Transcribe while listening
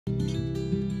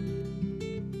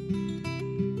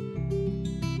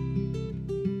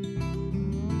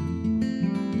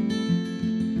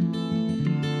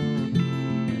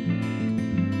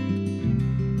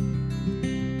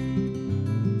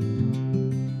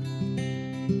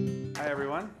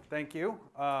Thank you.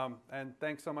 And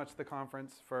thanks so much to the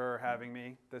conference for having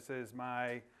me. This is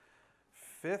my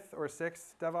 5th or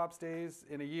 6th DevOps days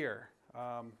in a year.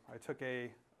 I took an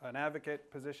advocate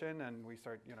position, and we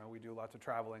do lots of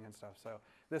traveling and stuff. So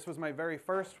this was my very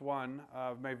first one,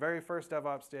 my very first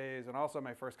DevOps days, and also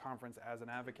my first conference as an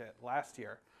advocate last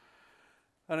year.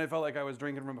 And I felt like I was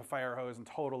drinking from a fire hose and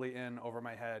totally in over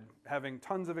my head, having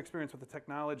tons of experience with the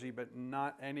technology, but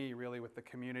not any really with the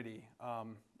community.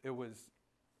 It was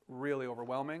really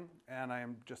overwhelming, and I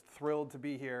am just thrilled to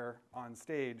be here on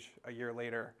stage a year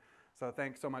later. So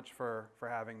thanks so much for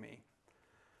having me.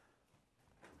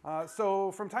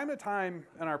 So from time to time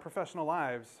in our professional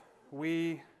lives,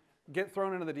 we get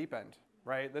thrown into the deep end,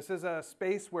 right? This is a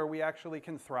space where we actually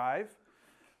can thrive.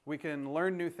 We can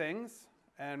learn new things,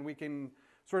 and we can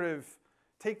sort of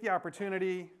take the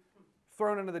opportunity,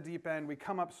 thrown into the deep end, we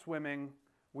come up swimming,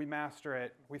 we master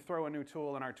it, we throw a new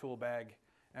tool in our tool bag,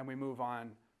 and we move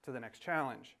on to the next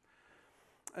challenge.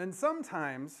 And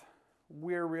sometimes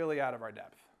we're really out of our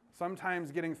depth.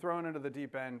 Sometimes getting thrown into the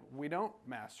deep end, we don't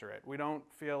master it. We don't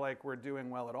feel like we're doing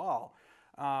well at all.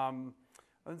 And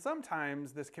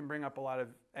sometimes this can bring up a lot of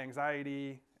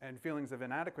anxiety and feelings of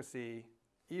inadequacy,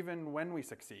 even when we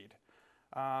succeed.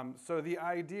 So the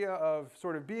idea of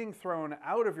sort of being thrown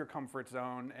out of your comfort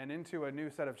zone and into a new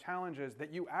set of challenges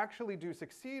that you actually do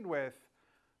succeed with,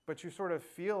 but you sort of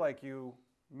feel like you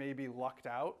maybe lucked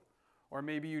out, or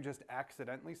maybe you just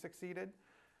accidentally succeeded,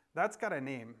 that's got a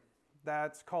name.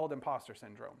 That's called imposter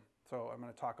syndrome. So I'm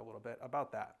going to talk a little bit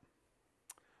about that.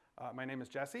 My name is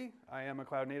Jesse. I am a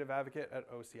cloud native advocate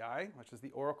at OCI, which is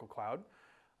the Oracle Cloud,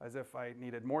 as if I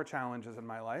needed more challenges in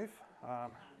my life.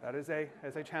 That is a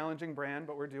challenging brand,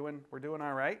 but we're doing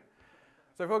all right.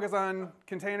 So I focus on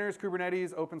containers,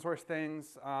 Kubernetes, open source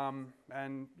things,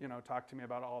 and talk to me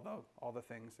about all the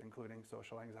things, including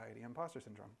social anxiety and imposter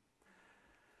syndrome.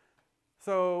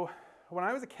 So when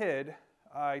I was a kid,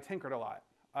 I tinkered a lot.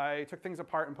 I took things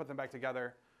apart and put them back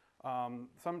together,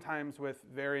 sometimes with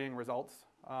varying results,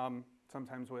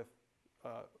 sometimes with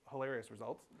hilarious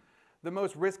results. The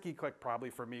most risky click probably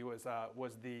for me was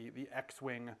the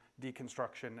X-Wing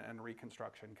deconstruction and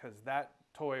reconstruction, because that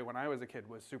toy when I was a kid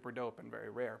was super dope and very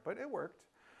rare, but it worked.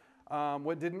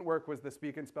 What didn't work was the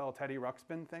speak and spell Teddy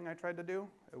Ruxpin thing I tried to do.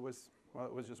 It was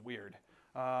just weird.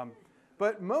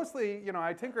 But mostly,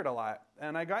 I tinkered a lot,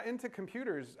 and I got into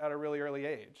computers at a really early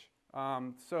age.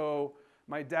 So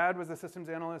my dad was a systems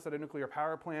analyst at a nuclear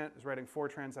power plant, was writing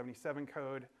Fortran 77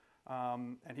 code.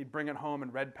 And he'd bring it home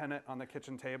and red pen it on the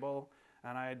kitchen table,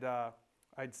 and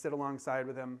I'd sit alongside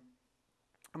with him.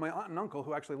 And my aunt and uncle,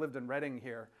 who actually lived in Reading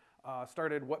here,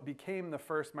 started what became the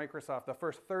first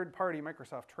third-party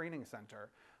Microsoft training center.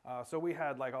 So we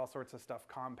had like all sorts of stuff,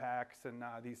 compacts and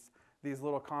these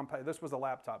little compact. This was a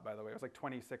laptop, by the way. It was like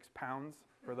 26 pounds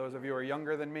for those of you who are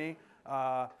younger than me.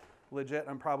 Legit,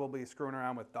 I'm probably screwing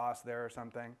around with DOS there or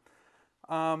something.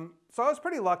 So I was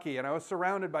pretty lucky, and I was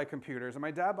surrounded by computers. And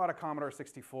my dad bought a Commodore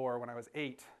 64 when I was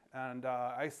 8. And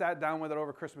I sat down with it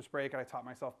over Christmas break, and I taught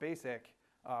myself BASIC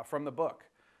from the book.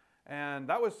 And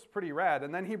that was pretty rad.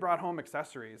 And then he brought home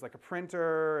accessories, like a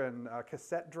printer and a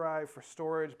cassette drive for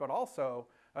storage, but also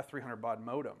a 300 baud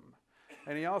modem.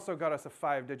 And he also got us a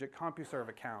 5-digit CompuServe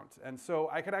account. And so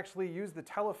I could actually use the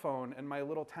telephone in my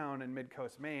little town in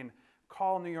Mid-Coast, Maine,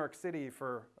 call New York City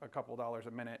for a couple dollars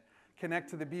a minute, connect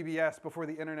to the BBS before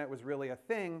the internet was really a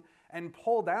thing, and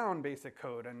pull down basic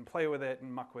code and play with it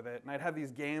and muck with it. And I'd have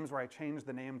these games where I changed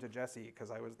the name to Jesse because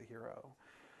I was the hero.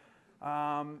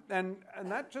 And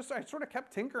that just, I sort of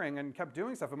kept tinkering and kept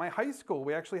doing stuff. In my high school,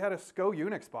 we actually had a SCO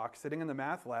UNIX box sitting in the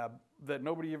math lab that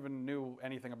nobody even knew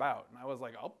anything about. And I was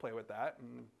like, I'll play with that.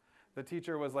 And the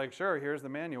teacher was like, sure, here's the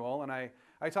manual. And I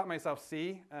taught myself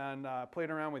C and played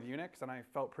around with UNIX, and I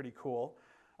felt pretty cool.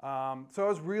 So I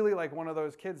was really like one of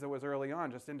those kids that was early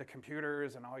on, just into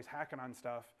computers and always hacking on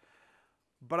stuff.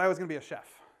 But I was going to be a chef.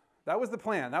 That was the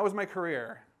plan. That was my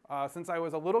career. Since I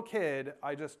was a little kid,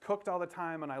 I just cooked all the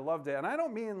time, and I loved it. And I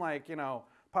don't mean like,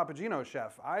 Papagino's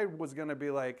chef. I was going to be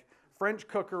like French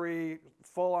cookery,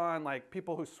 full on, like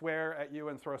people who swear at you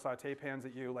and throw saute pans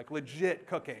at you, like legit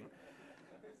cooking.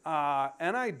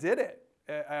 And I did it.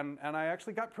 And I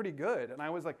actually got pretty good. And I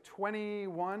was like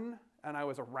 21, and I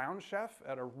was a round chef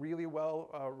at a really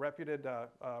well-reputed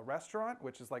restaurant,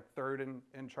 which is like third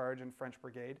in charge in French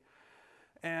Brigade.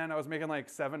 And I was making like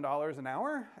 $7 an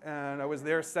hour, and I was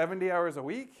there 70 hours a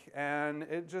week, and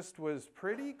it just was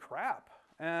pretty crap.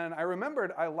 And I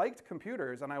remembered I liked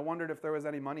computers, and I wondered if there was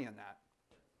any money in that.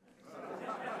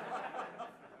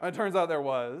 It turns out there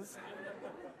was.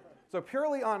 So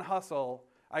purely on hustle,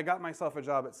 I got myself a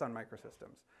job at Sun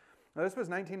Microsystems. Now, this was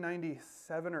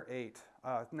 1997 or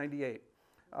 98.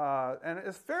 And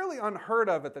it's fairly unheard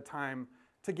of at the time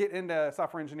to get into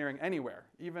software engineering anywhere,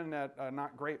 even at a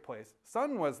not great place.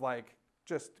 Sun was like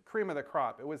just cream of the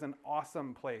crop. It was an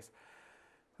awesome place.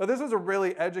 But this was a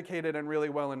really educated and really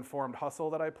well-informed hustle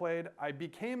that I played. I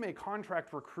became a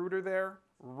contract recruiter there,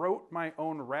 wrote my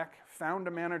own rec, found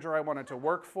a manager I wanted to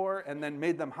work for, and then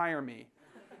made them hire me.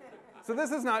 So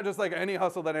this is not just like any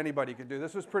hustle that anybody could do.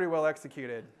 This was pretty well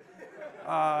executed.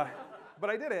 But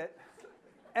I did it.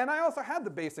 And I also had the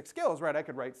basic skills, right? I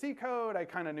could write C code. I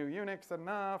kind of knew UNIX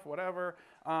enough, whatever.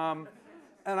 And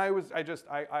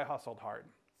I hustled hard.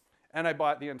 And I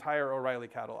bought the entire O'Reilly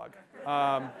catalog.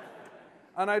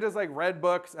 And I just like read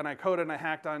books and I coded and I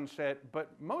hacked on shit. But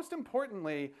most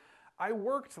importantly, I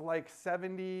worked like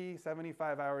 70,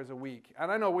 75 hours a week.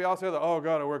 And I know we all say that, oh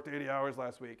God, I worked 80 hours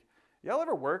last week. Y'all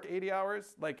ever work 80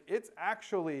 hours? Like, it's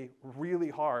actually really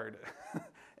hard.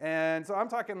 And so I'm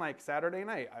talking like Saturday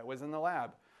night, I was in the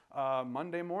lab.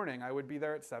 Monday morning, I would be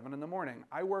there at 7 in the morning.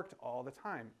 I worked all the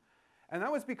time. And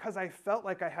that was because I felt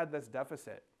like I had this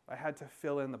deficit. I had to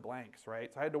fill in the blanks,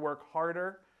 right? So I had to work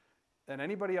harder than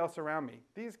anybody else around me.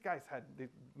 These guys had the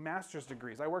master's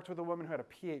degrees. I worked with a woman who had a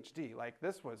PhD. Like,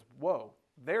 this was, whoa,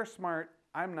 they're smart,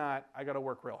 I'm not, I gotta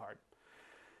work real hard.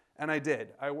 And I did.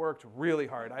 I worked really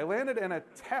hard. I landed in a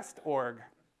test org,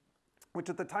 which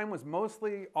at the time was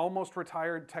mostly almost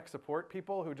retired tech support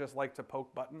people who just like to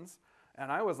poke buttons.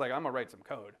 And I was like, I'm gonna write some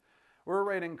code. We're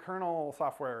writing kernel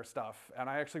software stuff, and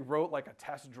I actually wrote like a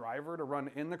test driver to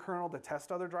run in the kernel to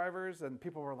test other drivers, and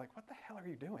people were like, what the hell are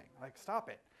you doing? Like, stop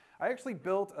it. I actually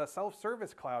built a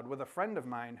self-service cloud with a friend of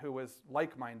mine who was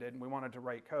like-minded, and we wanted to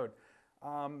write code.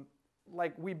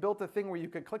 Like, we built a thing where you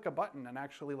could click a button and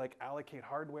actually like allocate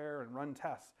hardware and run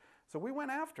tests. So we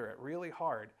went after it really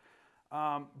hard.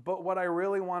 But what I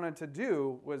really wanted to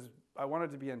do was I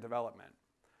wanted to be in development.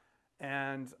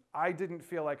 And I didn't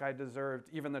feel like I deserved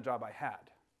even the job I had.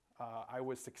 I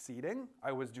was succeeding.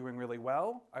 I was doing really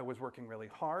well. I was working really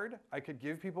hard. I could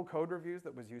give people code reviews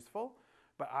that was useful,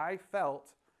 but I felt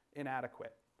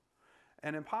inadequate.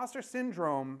 And imposter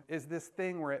syndrome is this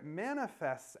thing where it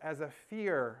manifests as a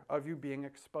fear of you being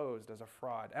exposed as a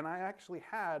fraud. And I actually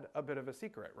had a bit of a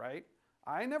secret, right?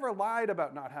 I never lied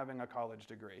about not having a college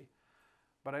degree,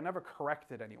 but I never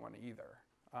corrected anyone either.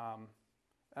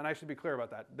 And I should be clear about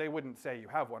that. They wouldn't say you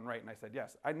have one, right? And I said,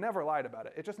 yes. I never lied about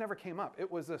it. It just never came up.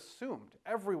 It was assumed.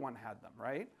 Everyone had them,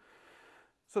 right?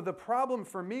 So the problem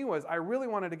for me was I really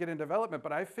wanted to get in development,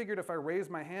 but I figured if I raised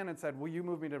my hand and said, will you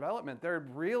move me to development, they'd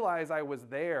realize I was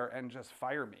there and just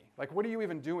fire me. Like, what are you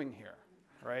even doing here,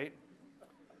 right?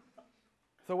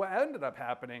 So what ended up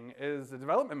happening is the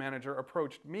development manager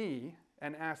approached me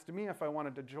and asked me if I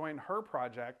wanted to join her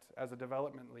project as a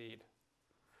development lead.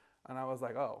 And I was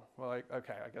like, oh, well,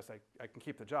 okay, I guess I can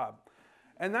keep the job.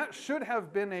 And that should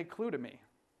have been a clue to me,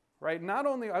 right? Not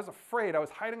only I was afraid, I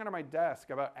was hiding under my desk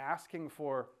about asking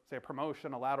for, say, a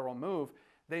promotion, a lateral move.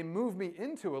 They moved me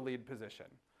into a lead position.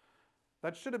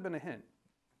 That should have been a hint.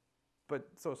 But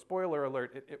so spoiler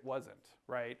alert, it wasn't,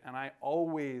 right? And I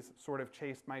always sort of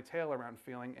chased my tail around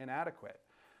feeling inadequate.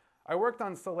 I worked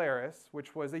on Solaris,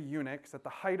 which was a UNIX at the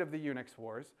height of the UNIX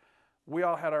wars. We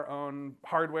all had our own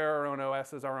hardware, our own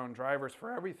OSs, our own drivers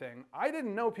for everything. I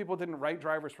didn't know people didn't write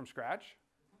drivers from scratch.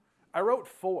 I wrote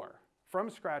 4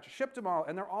 from scratch, shipped them all,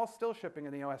 and they're all still shipping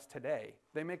in the OS today.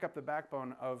 They make up the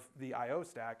backbone of the I/O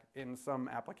stack in some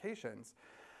applications.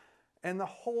 And the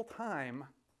whole time,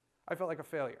 I felt like a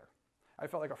failure. I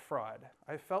felt like a fraud.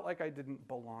 I felt like I didn't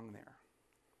belong there.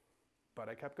 But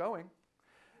I kept going.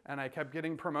 And I kept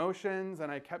getting promotions,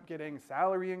 and I kept getting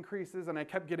salary increases, and I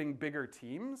kept getting bigger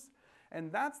teams. And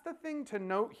that's the thing to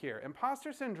note here.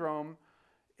 Imposter syndrome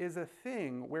is a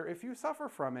thing where if you suffer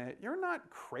from it, you're not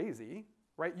crazy,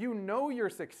 right? You know you're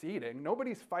succeeding.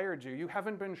 Nobody's fired you. You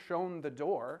haven't been shown the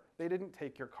door. They didn't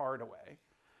take your card away.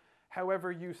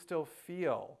 However, you still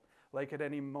feel like at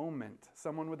any moment,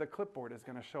 someone with a clipboard is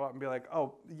going to show up and be like,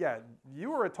 oh, yeah, you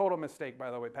were a total mistake,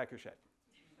 by the way, pack your shit.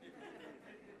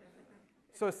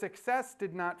 So success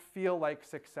did not feel like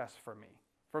success for me.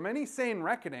 From any sane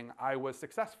reckoning, I was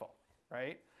successful,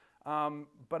 right?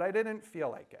 But I didn't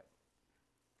feel like it.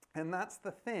 And that's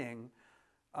the thing,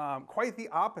 quite the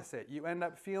opposite. You end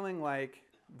up feeling like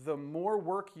the more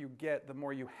work you get, the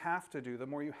more you have to do, the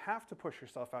more you have to push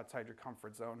yourself outside your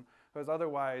comfort zone, because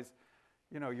otherwise,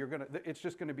 you know, it's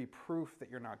just gonna be proof that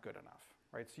you're not good enough,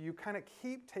 right? So you kind of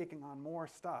keep taking on more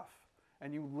stuff,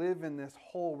 and you live in this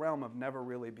whole realm of never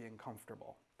really being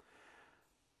comfortable.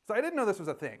 So I didn't know this was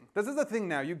a thing. This is a thing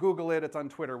now. You Google it, it's on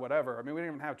Twitter, whatever. I mean, we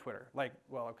didn't even have Twitter. Like,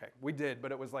 well, okay, we did,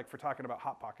 but it was like for talking about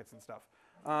Hot Pockets and stuff.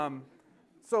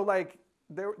 So like,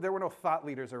 there were no thought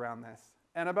leaders around this.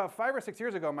 And about 5 or 6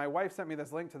 years ago, my wife sent me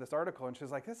this link to this article, and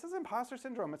she's like, this is imposter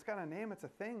syndrome. It's got a name, it's a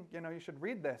thing, you know, you should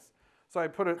read this. So I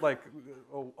put it like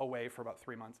away for about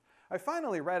 3 months. I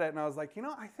finally read it, and I was like, you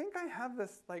know, I think I have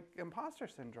this like imposter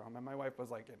syndrome. And my wife was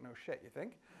like, no shit, you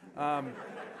think?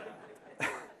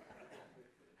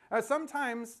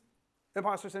 Sometimes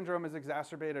imposter syndrome is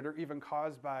exacerbated or even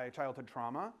caused by childhood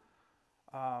trauma.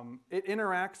 It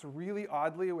interacts really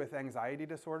oddly with anxiety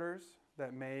disorders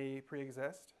that may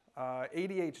pre-exist.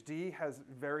 ADHD has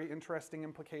very interesting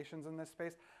implications in this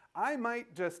space. I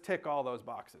might just tick all those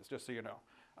boxes, just so you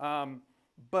know.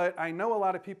 But I know a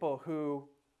lot of people who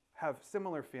have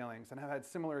similar feelings and have had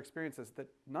similar experiences that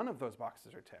none of those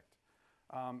boxes are ticked.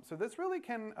 So this really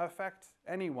can affect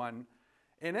anyone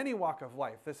in any walk of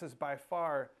life. This is by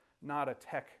far not a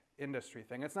tech industry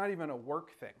thing. It's not even a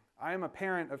work thing. I am a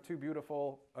parent of 2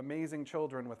 beautiful, amazing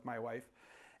children with my wife.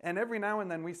 And every now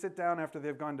and then we sit down after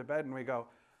they've gone to bed and we go,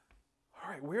 all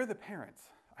right, we're the parents.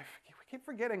 We keep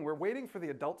forgetting we're waiting for the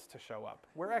adults to show up.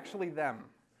 We're actually them.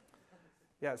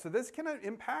 Yeah, so this can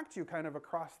impact you kind of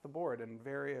across the board in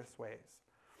various ways.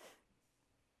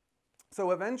 So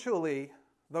eventually,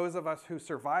 those of us who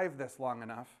survive this long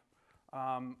enough,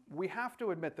 we have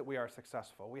to admit that we are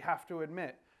successful. We have to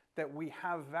admit that we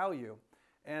have value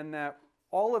and that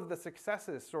all of the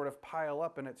successes sort of pile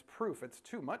up and it's proof. It's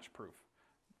too much proof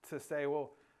to say,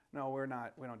 well, no,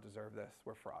 we don't deserve this.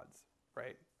 We're frauds,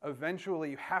 right?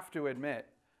 Eventually, you have to admit,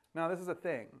 no, this is a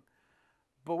thing.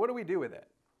 But what do we do with it,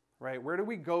 right? Where do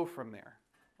we go from there?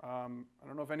 I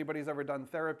don't know if anybody's ever done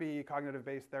therapy,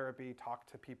 cognitive-based therapy,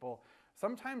 talked to people.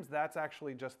 Sometimes that's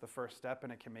actually just the first step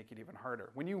and it can make it even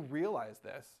harder. When you realize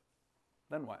this,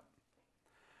 then what?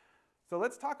 So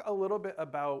let's talk a little bit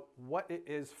about what it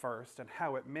is first and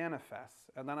how it manifests,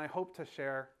 and then I hope to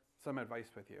share some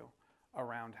advice with you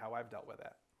around how I've dealt with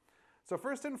it. So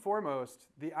first and foremost,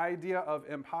 the idea of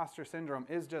imposter syndrome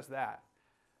is just that.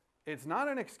 It's not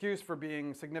an excuse for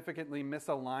being significantly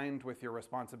misaligned with your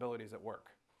responsibilities at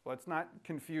work. Let's not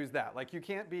confuse that. Like, you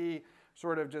can't be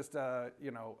sort of just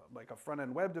like a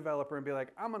front-end web developer and be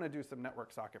like, I'm going to do some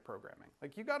network socket programming.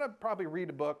 Like, you got to probably read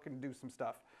a book and do some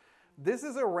stuff. This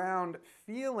is around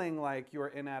feeling like you're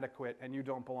inadequate and you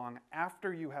don't belong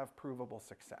after you have provable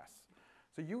success.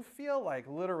 So you feel like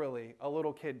literally a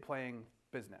little kid playing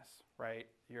business, right?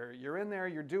 You're in there,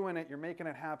 you're doing it, you're making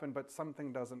it happen, but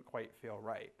something doesn't quite feel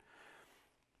right.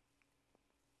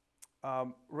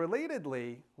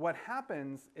 Relatedly, what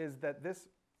happens is that this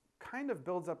kind of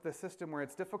builds up this system where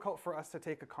it's difficult for us to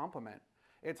take a compliment.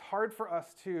 It's hard for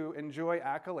us to enjoy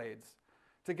accolades.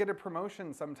 To get a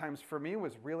promotion sometimes for me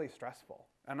was really stressful,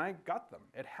 and I got them.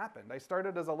 It happened. I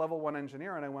started as a level 1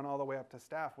 engineer and I went all the way up to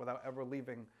staff without ever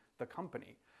leaving the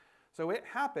company. So it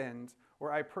happened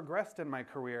where I progressed in my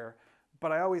career,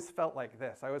 but I always felt like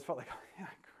this. I always felt like, oh, yeah,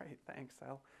 great, thanks.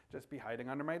 I'll just be hiding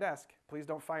under my desk. Please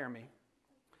don't fire me.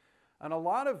 And a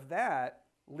lot of that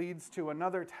leads to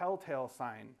another telltale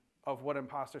sign of what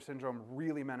imposter syndrome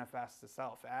really manifests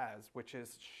itself as, which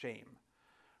is shame,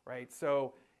 right?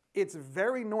 So it's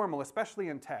very normal, especially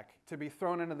in tech, to be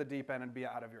thrown into the deep end and be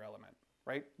out of your element,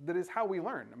 right? That is how we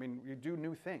learn. I mean, you do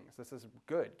new things. This is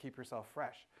good. Keep yourself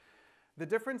fresh. The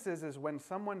difference is when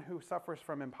someone who suffers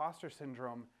from imposter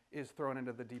syndrome is thrown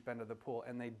into the deep end of the pool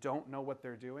and they don't know what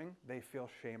they're doing, they feel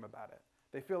shame about it.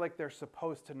 They feel like they're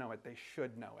supposed to know it. They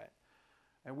should know it.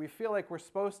 And we feel like we're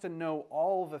supposed to know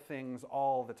all the things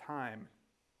all the time.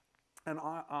 And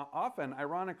often,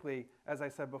 ironically, as I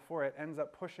said before, it ends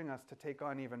up pushing us to take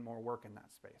on even more work in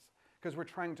that space because we're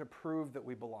trying to prove that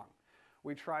we belong.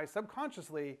 We try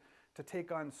subconsciously to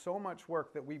take on so much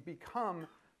work that we become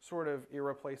sort of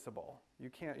irreplaceable. You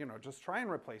can't, just try and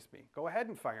replace me. Go ahead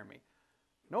and fire me.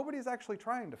 Nobody's actually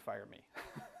trying to fire me.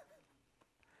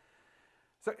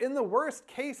 So in the worst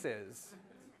cases,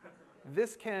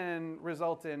 this can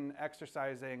result in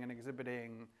exercising and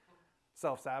exhibiting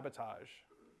self-sabotage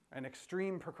and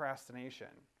extreme procrastination,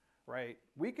 right?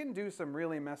 We can do some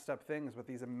really messed up things with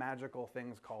these magical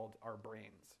things called our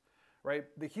brains, right?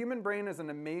 The human brain is an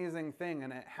amazing thing,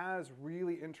 and it has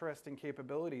really interesting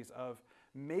capabilities of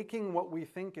making what we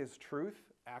think is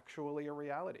truth actually a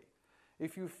reality.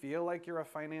 If you feel like you're a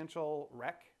financial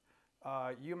wreck,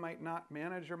 you might not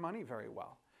manage your money very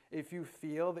well. If you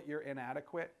feel that you're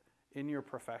inadequate in your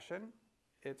profession,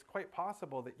 it's quite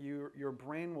possible that your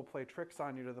brain will play tricks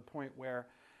on you to the point where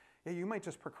you might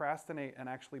just procrastinate and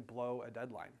actually blow a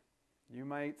deadline. You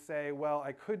might say, well,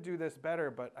 I could do this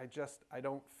better, but I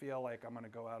don't feel like I'm going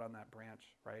to go out on that branch,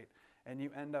 right? And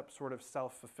you end up sort of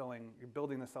you're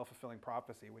building the self-fulfilling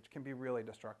prophecy, which can be really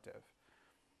destructive.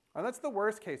 And that's the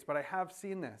worst case, but I have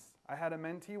seen this. I had a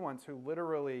mentee once who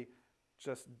literally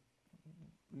just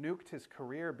nuked his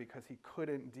career because he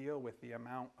couldn't deal with the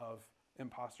amount of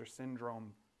imposter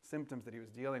syndrome symptoms that he was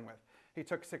dealing with. He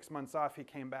took 6 months off, he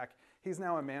came back. He's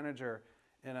now a manager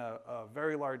in a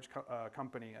very large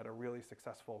company at a really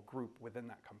successful group within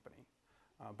that company.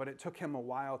 But it took him a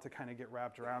while to kind of get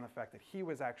wrapped around the fact that he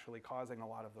was actually causing a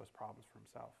lot of those problems for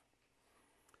himself.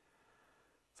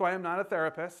 So I am not a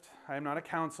therapist, I am not a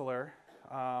counselor.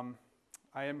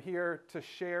 I am here to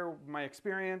share my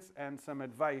experience and some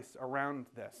advice around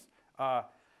this.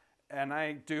 And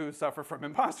I do suffer from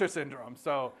imposter syndrome.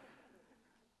 So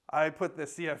I put the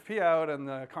CFP out and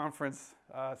the conference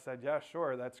said, yeah,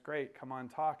 sure, that's great, come on,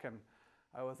 talk. And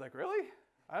I was like, really?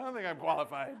 I don't think I'm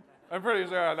qualified. I'm pretty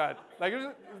sure I'm not. Like,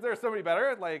 is there somebody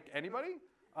better? Like, anybody?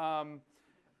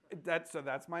 So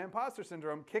that's my imposter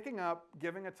syndrome, kicking up,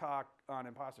 giving a talk on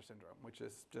imposter syndrome, which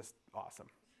is just awesome.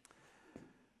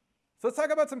 So let's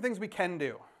talk about some things we can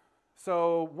do.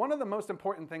 So one of the most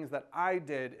important things that I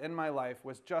did in my life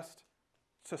was just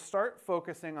to start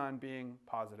focusing on being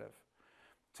positive,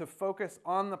 to focus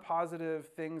on the positive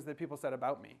things that people said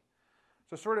about me.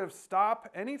 So sort of stop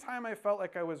anytime I felt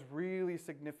like I was really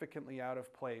significantly out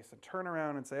of place and turn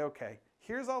around and say, okay,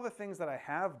 here's all the things that I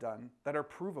have done that are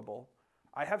provable.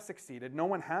 I have succeeded. No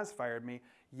one has fired me.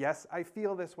 Yes, I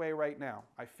feel this way right now.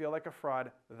 I feel like a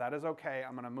fraud. That is okay.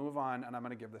 I'm going to move on and I'm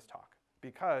going to give this talk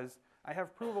because I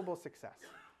have provable success.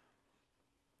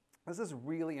 This is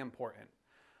really important.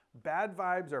 Bad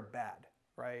vibes are bad,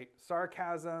 right?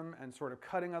 Sarcasm and sort of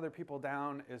cutting other people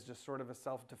down is just sort of a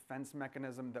self-defense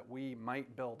mechanism that we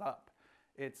might build up.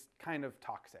 It's kind of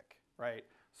toxic, right?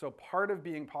 So part of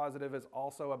being positive is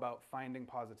also about finding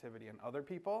positivity in other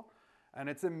people. And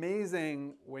it's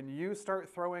amazing when you start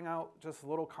throwing out just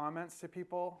little comments to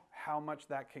people, how much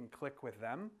that can click with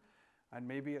them. And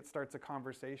maybe it starts a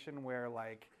conversation where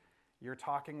like you're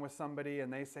talking with somebody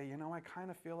and they say, you know, I kind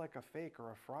of feel like a fake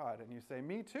or a fraud. And you say,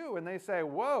 me too. And they say,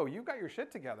 whoa, you got your shit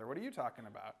together. What are you talking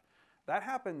about? That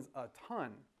happens a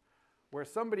ton where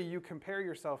somebody you compare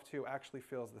yourself to actually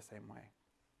feels the same way.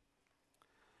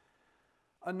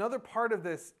 Another part of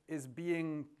this is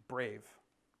being brave.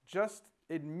 Just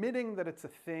admitting that it's a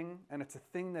thing and it's a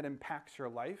thing that impacts your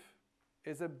life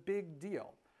is a big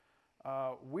deal.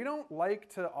 We don't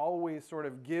like to always sort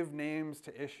of give names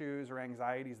to issues or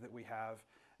anxieties that we have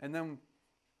and then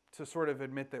to sort of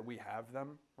admit that we have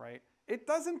them, right? It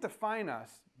doesn't define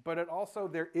us, but it also,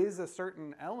 there is a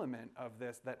certain element of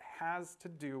this that has to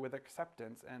do with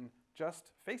acceptance and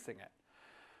just facing it.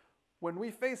 When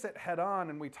we face it head on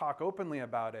and we talk openly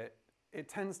about it, it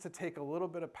tends to take a little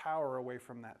bit of power away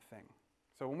from that thing.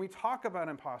 So when we talk about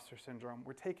imposter syndrome,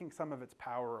 we're taking some of its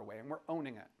power away and we're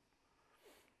owning it.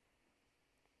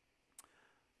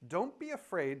 Don't be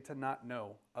afraid to not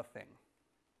know a thing.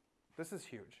 This is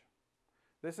huge.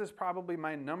 This is probably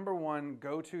my number one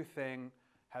go-to thing,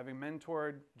 having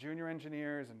mentored junior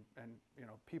engineers and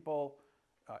people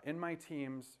in my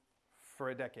teams for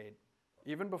a decade.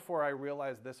 Even before I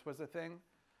realized this was a thing,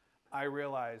 I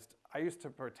realized I used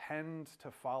to pretend to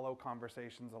follow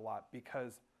conversations a lot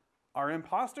because our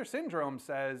imposter syndrome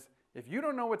says, if you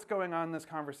don't know what's going on in this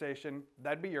conversation,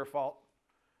 that'd be your fault.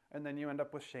 And then you end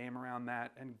up with shame around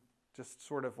that and just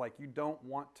sort of like you don't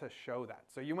want to show that.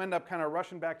 So you end up kind of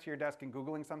rushing back to your desk and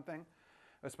Googling something,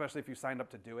 especially if you signed up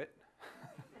to do it.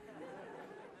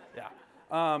 Yeah.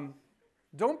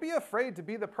 Don't be afraid to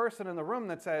be the person in the room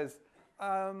that says,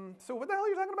 so what the hell are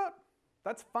you talking about?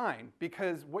 That's fine,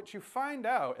 because what you find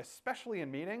out, especially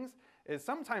in meetings, is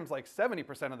sometimes like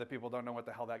 70% of the people don't know what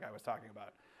the hell that guy was talking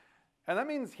about. And that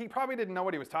means he probably didn't know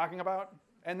what he was talking about.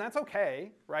 And that's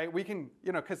okay, right? We can,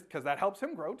 because that helps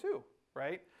him grow too,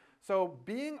 right? So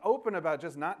being open about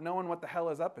just not knowing what the hell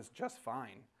is up is just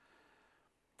fine.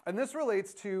 And this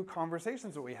relates to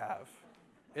conversations that we have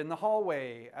in the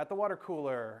hallway, at the water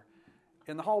cooler,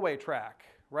 in the hallway track,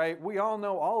 right? We all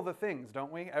know all the things,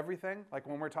 don't we? Everything. Like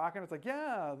when we're talking, it's like,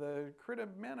 yeah, the CRITA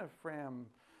manifram,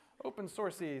 open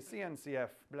sourcey, CNCF,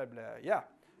 blah, blah. Yeah,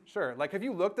 sure. Like, have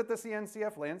you looked at the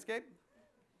CNCF landscape?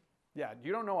 Yeah,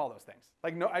 you don't know all those things.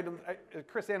 Like, no,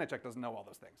 Chris Anichek doesn't know all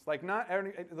those things. Like,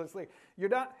 you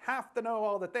don't have to know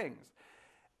all the things.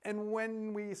 And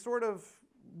when we sort of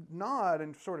nod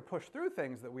and sort of push through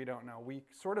things that we don't know, we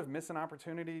sort of miss an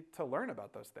opportunity to learn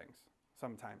about those things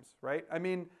sometimes, right? I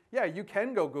mean, yeah, you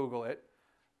can go Google it,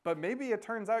 but maybe it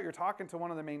turns out you're talking to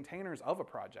one of the maintainers of a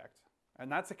project.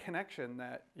 And that's a connection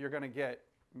that you're going to get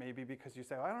maybe because you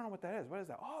say, oh, I don't know what that is. What is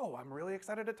that? Oh, I'm really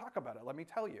excited to talk about it. Let me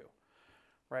tell you.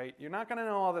 Right? You're not going to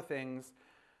know all the things.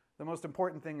 The most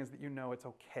important thing is that you know it's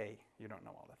okay you don't know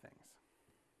all the things.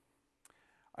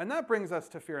 And that brings us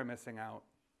to fear of missing out,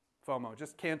 FOMO.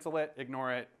 Just cancel it,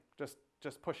 ignore it,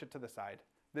 just push it to the side.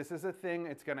 This is a thing,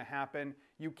 it's gonna happen.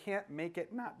 You can't make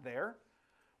it not there.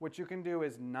 What you can do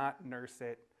is not nurse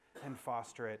it and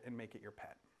foster it and make it your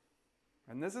pet.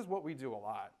 And this is what we do a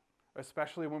lot,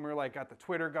 especially when we're like got the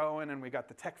Twitter going and we got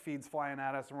the tech feeds flying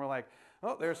at us and we're like,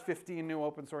 oh, there's 15 new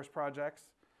open source projects.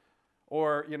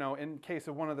 Or, you know, in case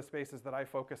of one of the spaces that I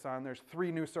focus on, there's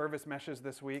 3 new service meshes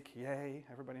this week. Yay,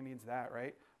 everybody needs that,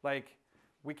 right? Like,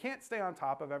 we can't stay on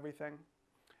top of everything.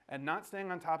 And not staying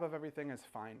on top of everything is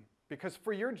fine. Because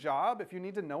for your job, if you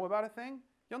need to know about a thing,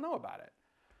 you'll know about it.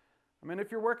 I mean, if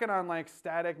you're working on like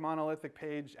static monolithic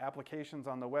page applications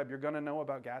on the web, you're gonna know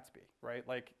about Gatsby, right?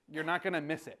 Like, you're not gonna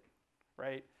miss it,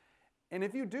 right? And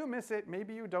if you do miss it,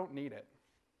 maybe you don't need it.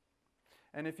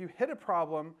 And if you hit a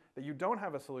problem that you don't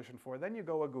have a solution for, then you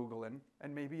go a Googling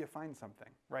and maybe you find something,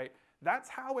 right? That's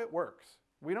how it works.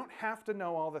 We don't have to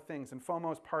know all the things, and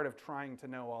FOMO is part of trying to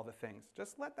know all the things.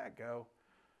 Just let that go.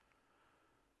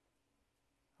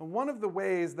 And one of the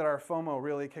ways that our FOMO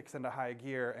really kicks into high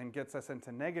gear and gets us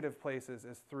into negative places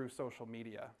is through social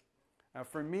media. Now,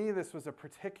 for me, this was a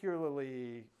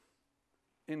particularly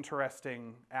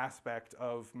interesting aspect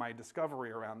of my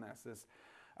discovery around this.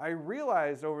 I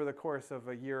realized over the course of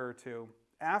a year or two,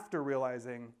 after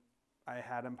realizing I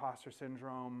had imposter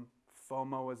syndrome,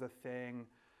 FOMO was a thing,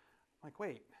 I'm like,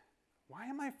 wait, why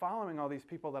am I following all these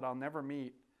people that I'll never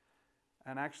meet?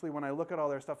 And actually, when I look at all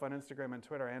their stuff on Instagram and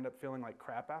Twitter, I end up feeling like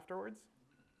crap afterwards.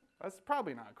 That's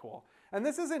probably not cool. And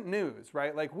this isn't news,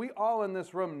 right? Like, we all in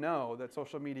this room know that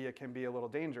social media can be a little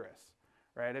dangerous,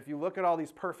 right? If you look at all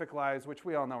these perfect lives, which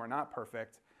we all know are not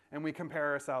perfect, and we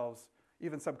compare ourselves,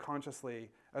 even subconsciously,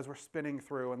 as we're spinning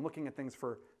through and looking at things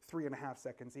for 3.5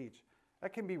 seconds each,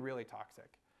 that can be really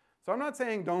toxic. So I'm not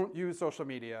saying don't use social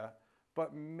media,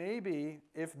 but maybe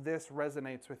if this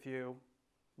resonates with you,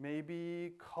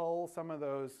 maybe cull some of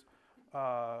those,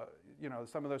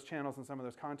 some of those channels and some of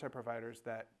those content providers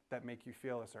that make you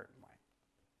feel a certain way.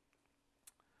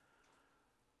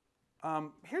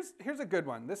 Here's a good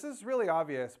one. This is really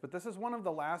obvious, but this is one of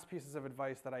the last pieces of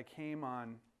advice that I came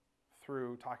on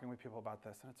through talking with people about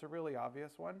this, and it's a really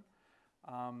obvious one.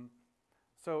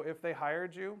 So if they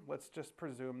hired you, let's just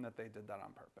presume that they did that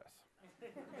on purpose.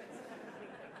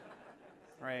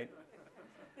 Right?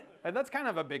 And that's kind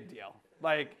of a big deal.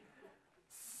 Like,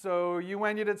 so you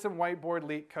did some whiteboard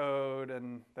leak code,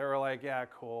 and they were like, yeah,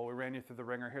 cool, we ran you through the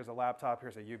ringer, here's a laptop,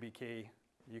 here's a YubiKey,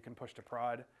 you can push to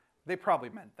prod. They probably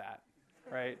meant that,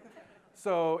 right?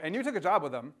 So, and you took a job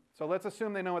with them, so let's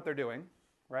assume they know what they're doing,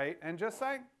 right? And just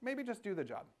maybe just do the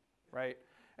job, right?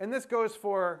 And this goes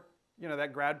for,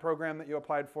 that grad program that you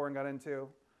applied for and got into. It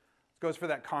goes for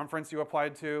that conference you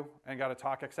applied to and got a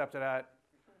talk accepted at.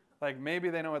 Like, maybe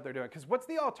they know what they're doing. Because what's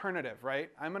the alternative, right?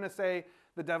 I'm going to say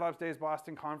the DevOpsDays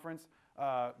Boston conference,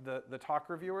 the talk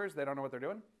reviewers, they don't know what they're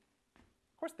doing?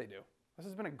 Of course they do. This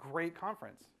has been a great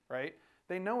conference, right?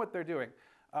 They know what they're doing.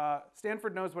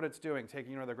 Stanford knows what it's doing,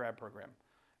 taking you to the grad program.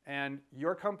 And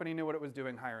your company knew what it was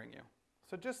doing hiring you.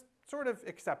 So just sort of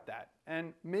accept that.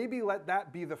 And maybe let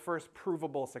that be the first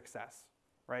provable success,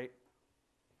 right?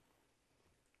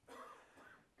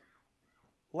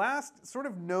 Last, sort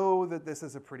of know that this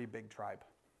is a pretty big tribe.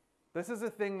 This is a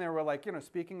thing that we're like,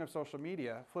 speaking of social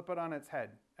media, flip it on its head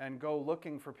and go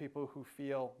looking for people who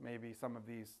feel maybe some of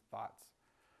these thoughts,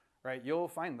 right? You'll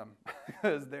find them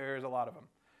because there's a lot of them.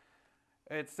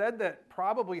 It's said that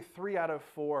probably 3 out of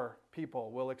 4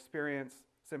 people will experience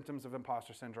symptoms of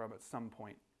imposter syndrome at some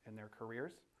point in their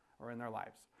careers or in their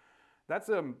lives. That's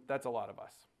a lot of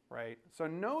us, right? So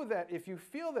know that if you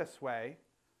feel this way,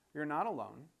 you're not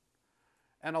alone.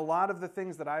 And a lot of the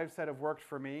things that I've said have worked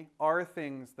for me are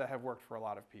things that have worked for a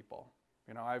lot of people.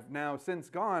 I've now since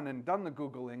gone and done the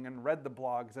Googling and read the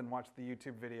blogs and watched the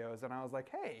YouTube videos, and I was like,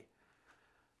 hey,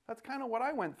 that's kind of what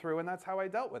I went through, and that's how I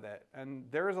dealt with it. And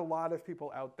there's a lot of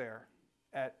people out there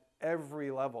at every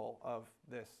level of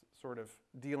this sort of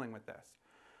dealing with this.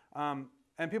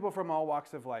 And people from all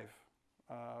walks of life,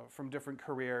 from different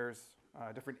careers,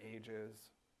 different ages,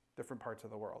 different parts of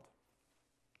the world.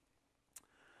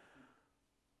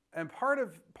 And part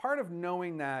of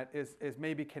knowing that is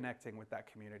maybe connecting with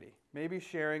that community, maybe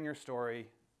sharing your story,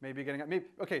 maybe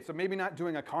maybe not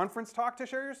doing a conference talk to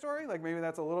share your story, like maybe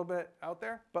that's a little bit out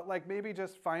there, but like maybe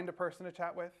just find a person to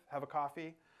chat with, have a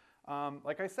coffee.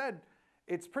 Like I said,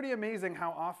 it's pretty amazing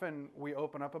how often we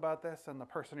open up about this and the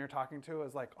person you're talking to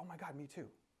is like, oh my God, me too.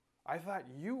 I thought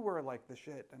you were like the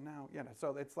shit, and now,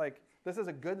 so it's like, this is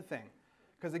a good thing.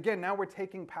 Because again, now we're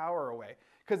taking power away.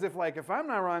 Because if I'm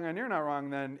not wrong and you're not wrong,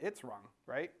 then it's wrong,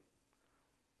 right?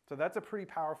 So that's a pretty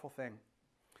powerful thing.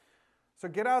 So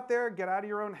get out there, get out of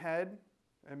your own head,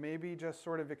 and maybe just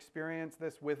sort of experience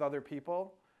this with other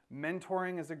people.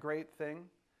 Mentoring is a great thing.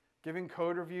 Giving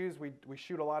code reviews, we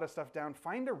shoot a lot of stuff down.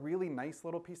 Find a really nice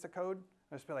little piece of code.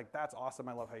 And just be like, that's awesome,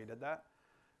 I love how you did that.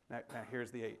 Now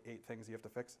here's the eight things you have to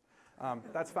fix.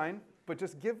 That's fine, but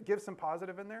just give some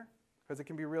positive in there, because it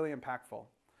can be really impactful.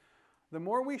 The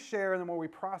more we share and the more we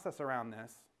process around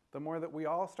this, the more that we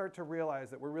all start to realize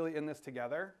that we're really in this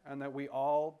together and that we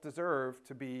all deserve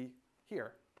to be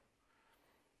here.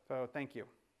 So thank you.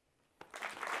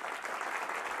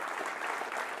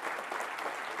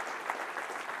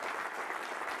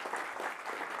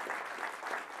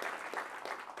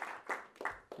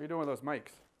 What are you doing with those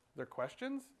mics? Are there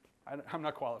questions? I'm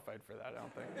not qualified for that, I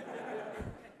don't think.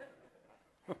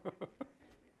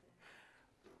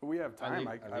 We have time.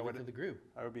 I would to the group.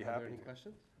 I would be Are happy. there any to.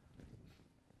 questions?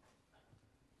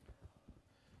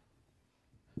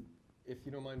 If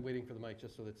you don't mind waiting for the mic,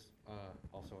 just so that's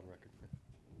also on record.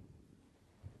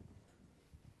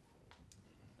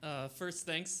 First,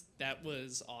 thanks. That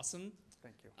was awesome.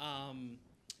 Thank you.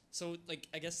 So, like,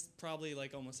 I guess probably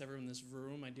like almost everyone in this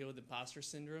room, I deal with imposter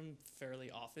syndrome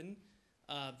fairly often.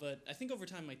 But I think over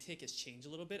time my take has changed a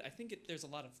little bit. I think there's a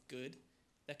lot of good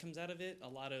that comes out of it, a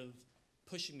lot of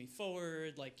pushing me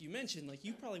forward. Like you mentioned, like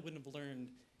you probably wouldn't have learned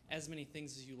as many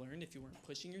things as you learned if you weren't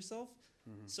pushing yourself.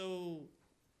 Mm-hmm. So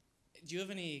do you have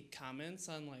any comments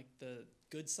on like the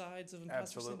good sides of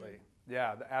imposter syndrome?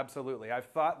 Yeah, absolutely. I've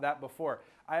thought that before.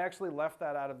 I actually left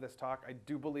that out of this talk. I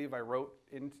do believe I wrote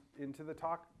into the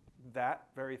talk that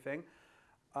very thing.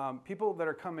 People that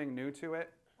are coming new to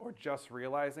it or just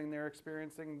realizing they're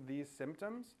experiencing these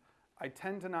symptoms, I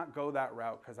tend to not go that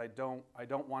route because I don't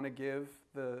want to give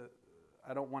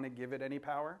it any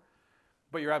power.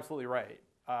 But you're absolutely right.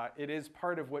 It is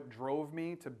part of what drove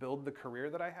me to build the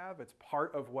career that I have. It's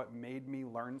part of what made me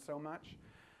learn so much.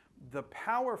 The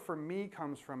power for me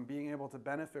comes from being able to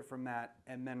benefit from that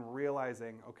and then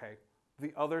realizing, okay,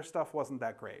 the other stuff wasn't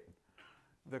that great.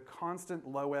 The constant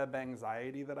low ebb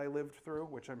anxiety that I lived through,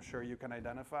 which I'm sure you can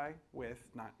identify with,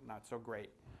 not so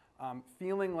great.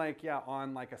 Feeling like, yeah,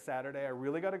 on like a Saturday, I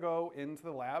really got to go into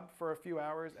the lab for a few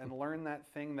hours and learn that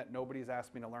thing that nobody's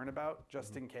asked me to learn about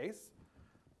just in case.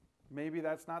 Maybe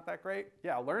that's not that great.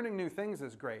 Yeah, learning new things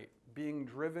is great. Being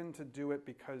driven to do it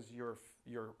because you're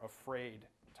afraid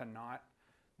to not,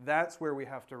 that's where we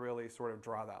have to really sort of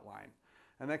draw that line.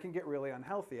 And that can get really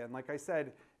unhealthy. And like I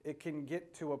said, it can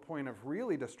get to a point of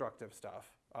really destructive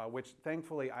stuff, which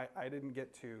thankfully I didn't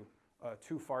get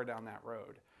too far down that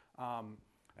road.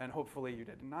 And hopefully you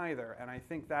didn't either. And I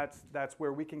think that's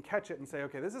where we can catch it and say,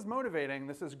 okay, this is motivating,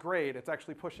 this is great, it's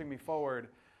actually pushing me forward.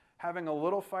 Having a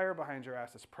little fire behind your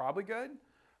ass is probably good.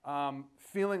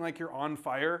 Feeling like you're on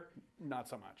fire, not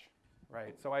so much,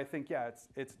 right? So I think, yeah,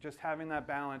 it's just having that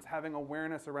balance, having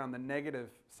awareness around the negative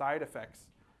side effects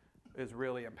is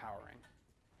really empowering.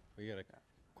 We got a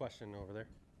question over there.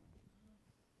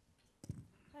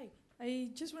 Hi, I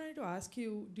just wanted to ask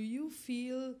you, do you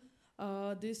feel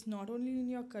this not only in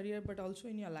your career but also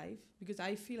in your life? Because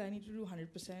I feel I need to do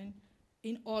 100%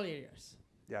 in all areas.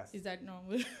 Yes. Is that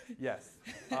normal? Yes.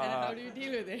 And how do you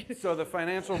deal with it? So the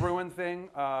financial ruin thing,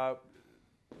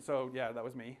 so yeah, that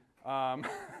was me.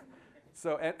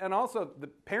 So and also the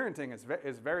parenting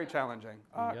is very challenging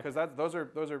because those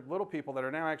are little people that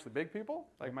are now actually big people.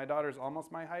 Like my daughter's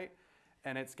almost my height,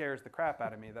 and it scares the crap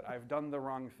out of me that I've done the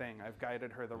wrong thing. I've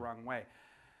guided her the wrong way.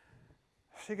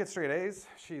 She gets straight A's.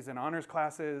 She's in honors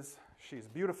classes. She's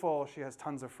beautiful. She has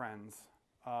tons of friends,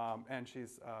 and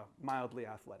she's mildly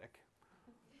athletic.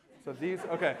 So these,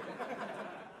 okay.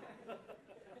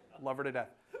 Love her to death.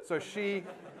 So she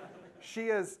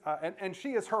is, and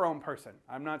she is her own person.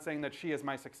 I'm not saying that she is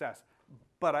my success,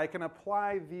 but I can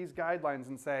apply these guidelines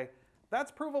and say, that's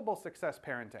provable success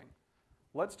parenting.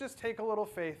 Let's just take a little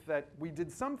faith that we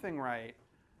did something right.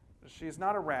 She's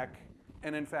not a wreck,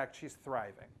 and in fact, she's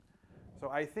thriving.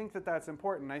 So I think that that's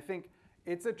important. I think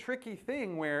it's a tricky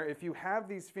thing where if you have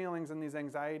these feelings and these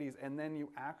anxieties and then you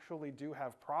actually do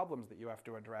have problems that you have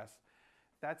to address,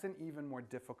 that's an even more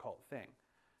difficult thing.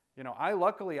 You know,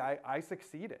 luckily I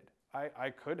succeeded. I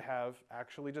could have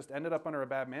actually just ended up under a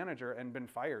bad manager and been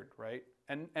fired, right?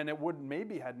 And it would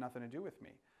maybe had nothing to do with me.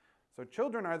 So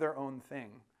children are their own thing.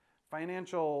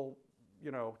 Financial,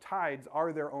 tides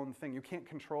are their own thing. You can't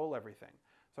control everything.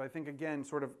 So I think, again,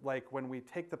 sort of like when we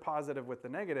take the positive with the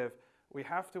negative, we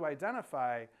have to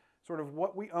identify sort of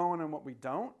what we own and what we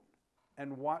don't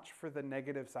and watch for the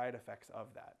negative side effects of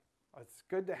that. It's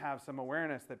good to have some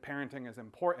awareness that parenting is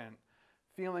important.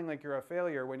 Feeling like you're a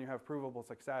failure when you have provable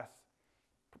success,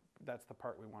 that's the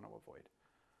part we want to avoid.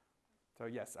 So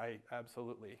yes, I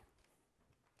absolutely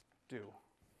Stu.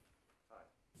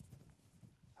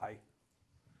 Hi.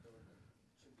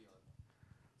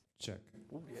 Check.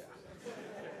 Ooh, yeah.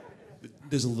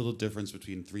 There's a little difference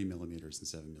between 3 millimeters and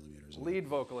 7 millimeters. Lead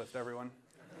vocalist, everyone.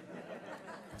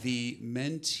 The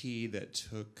mentee that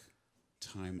took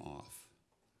time off,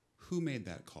 who made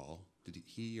that call? Did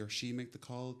he or she make the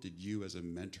call? Did you as a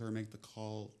mentor make the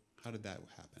call? How did that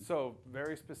happen? So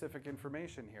very specific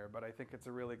information here, but I think it's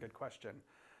a really good question.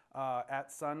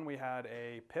 At Sun, we had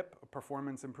a PIP, a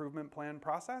Performance Improvement Plan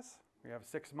process. We have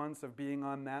 6 months of being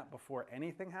on that before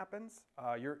anything happens.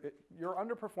 You're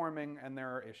underperforming and there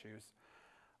are issues.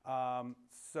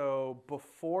 So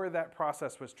before that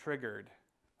process was triggered,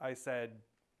 I said,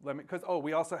 because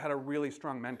we also had a really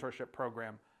strong mentorship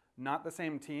program. Not the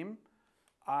same team.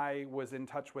 I was in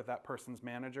touch with that person's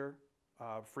manager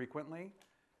frequently.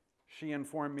 She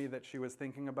informed me that she was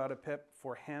thinking about a PIP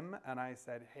for him, and I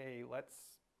said, hey,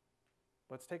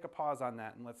 let's take a pause on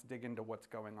that and let's dig into what's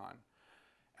going on.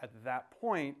 At that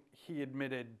point, he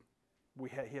admitted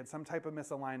he had some type of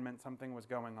misalignment, something was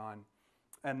going on.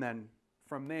 And then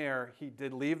from there, he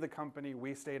did leave the company.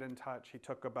 We stayed in touch. He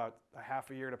took about a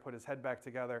half a year to put his head back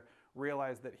together,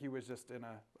 realized that he was just in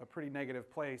a pretty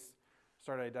negative place,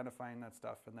 started identifying that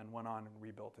stuff, and then went on and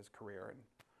rebuilt his career. And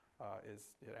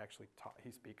it actually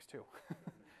he speaks too.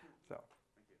 So,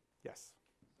 yes.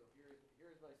 So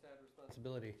here's my sad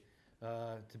responsibility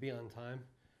to be on time.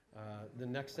 The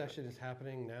next session is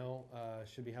happening now,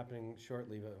 should be happening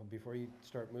shortly, but before you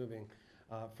start moving,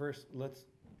 first let's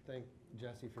thank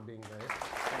Jesse for being there.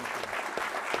 Thank you.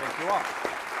 Thank you all.